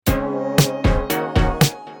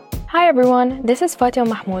everyone, this is Fatia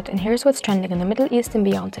Mahmoud and here's what's trending in the Middle East and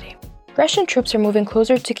beyond today. Russian troops are moving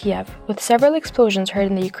closer to Kiev, with several explosions heard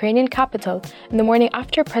in the Ukrainian capital in the morning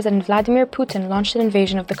after President Vladimir Putin launched an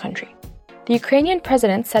invasion of the country. The Ukrainian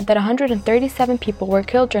president said that 137 people were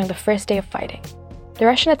killed during the first day of fighting. The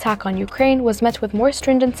Russian attack on Ukraine was met with more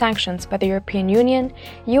stringent sanctions by the European Union,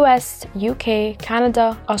 US, UK,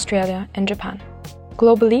 Canada, Australia, and Japan.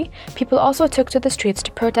 Globally, people also took to the streets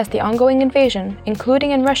to protest the ongoing invasion, including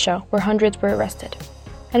in Russia, where hundreds were arrested.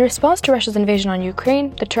 In response to Russia's invasion on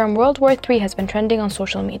Ukraine, the term World War III has been trending on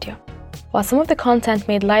social media. While some of the content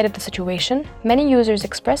made light of the situation, many users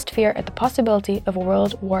expressed fear at the possibility of a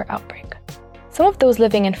world war outbreak. Some of those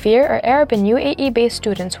living in fear are Arab and UAE-based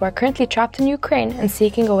students who are currently trapped in Ukraine and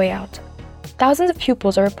seeking a way out. Thousands of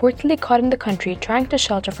pupils are reportedly caught in the country trying to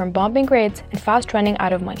shelter from bombing raids and fast running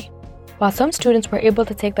out of money. While some students were able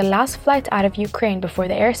to take the last flight out of Ukraine before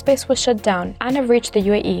the airspace was shut down and have reached the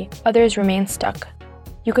UAE, others remain stuck.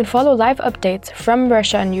 You can follow live updates from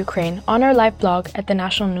Russia and Ukraine on our live blog at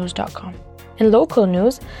thenationalnews.com. In local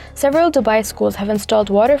news, several Dubai schools have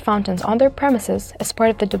installed water fountains on their premises as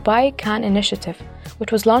part of the Dubai Can Initiative,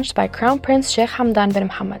 which was launched by Crown Prince Sheikh Hamdan bin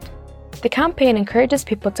Mohammed. The campaign encourages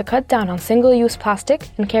people to cut down on single-use plastic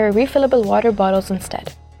and carry refillable water bottles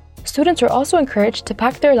instead. Students are also encouraged to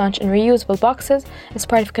pack their lunch in reusable boxes as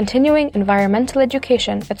part of continuing environmental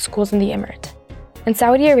education at schools in the Emirate. In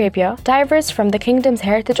Saudi Arabia, divers from the kingdom's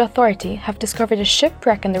Heritage Authority have discovered a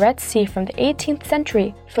shipwreck in the Red Sea from the 18th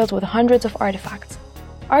century filled with hundreds of artifacts.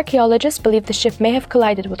 Archaeologists believe the ship may have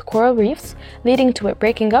collided with coral reefs, leading to it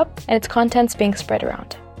breaking up and its contents being spread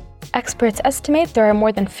around. Experts estimate there are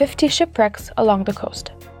more than 50 shipwrecks along the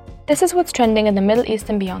coast. This is what's trending in the Middle East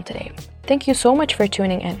and beyond today. Thank you so much for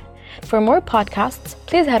tuning in. For more podcasts,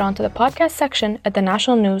 please head on to the podcast section at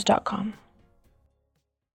thenationalnews.com.